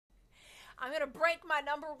I'm gonna break my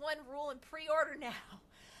 #1 rule and pre-order now.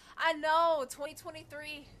 I know,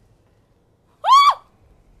 2023. Woo!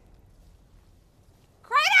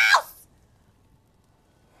 Kratos!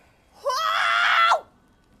 Whoa!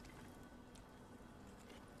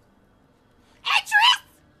 Atreus!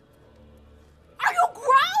 Are you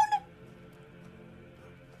grown?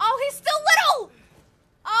 Oh, he's still little!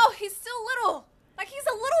 Oh, he's still little. Like, he's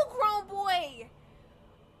a little grown boy.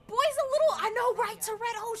 Boy's a little... I know, right,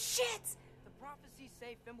 Tourette? Oh, shit. The prophecies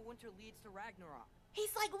say Fimbulwinter leads to Ragnarok.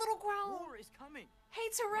 He's, like, little grown. War is coming. Hey,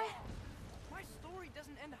 Tourette. My story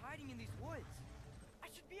doesn't end hiding in these woods. I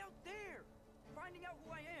should be out there, finding out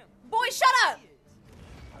who I am. Boy, shut up.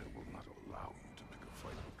 I will not allow you to pick a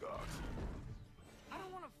fight with gods. I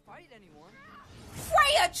don't want to fight anyone.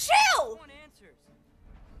 Freya, chill. I want answers.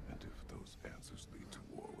 And if those answers lead to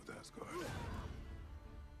war with Asgard,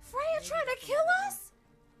 Freya trying to kill us?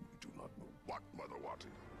 we do not know what Mother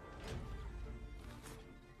wanted.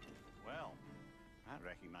 Well, I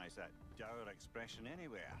recognize that dour expression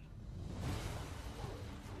anywhere.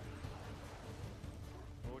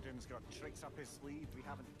 Odin's got tricks up his sleeve we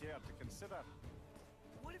haven't dared to consider.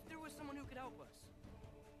 What if there was someone who could help us?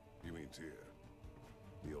 You mean Tyr,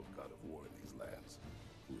 the old god of war in these lands,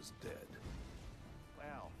 who is dead?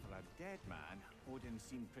 Well, for a dead man, Odin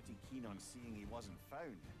seemed pretty keen on seeing he wasn't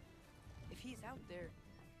found. If he's out there,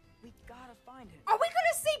 we gotta find him. Are we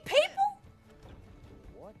gonna see people?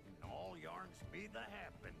 What in all yarns be the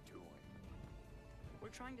happen to him?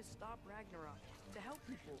 We're trying to stop Ragnarok, to help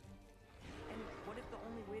people. And what if the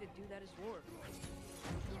only way to do that is war?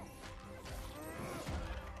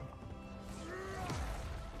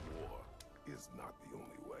 War is not the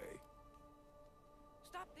only way.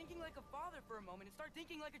 Stop thinking like a father for a moment and start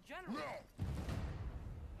thinking like a general. No!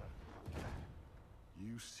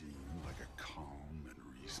 You seem like a calm and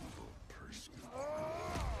reasonable person.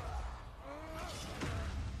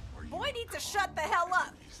 Boy needs to shut the hell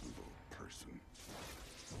up. Reasonable person.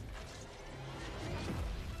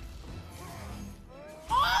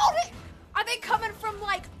 Oh, are they coming from,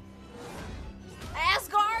 like,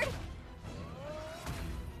 Asgard?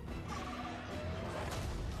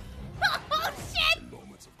 Oh, shit! In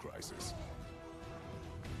moments of crisis,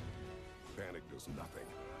 panic does nothing.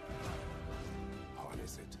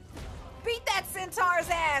 Harness it. Beat that centaur's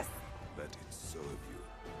ass. Let it serve you.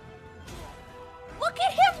 Look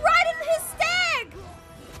at him riding his stag.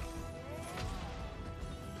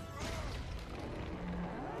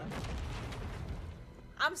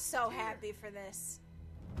 I'm so happy for this.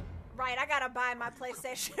 Right, I gotta buy my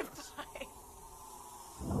PlayStation 5.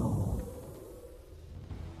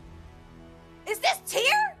 Is this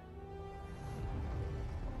Tyr?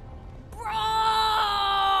 Bro!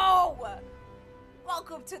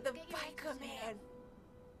 Welcome to the Byte Command.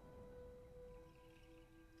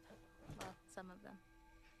 Well, some of them.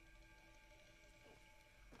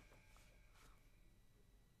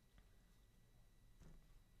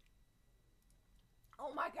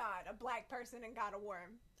 Oh my god, a black person and got a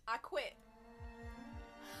worm. I quit.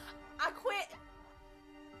 I quit.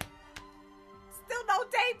 Still no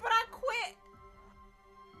date, but I quit.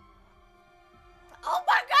 Oh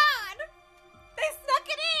my god! They snuck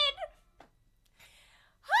it in!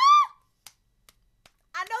 Huh?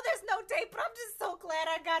 I know there's no date, but I'm just so glad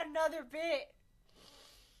I got another bit.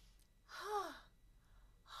 Oh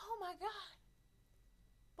my god.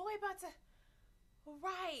 Boy, about to...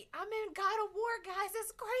 Right, I'm in God of War, guys.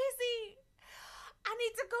 It's crazy. I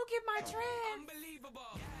need to go get my trans.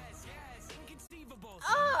 Unbelievable. Yes, yes, inconceivable.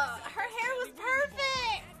 Oh, her hair was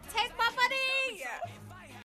perfect. Take my money.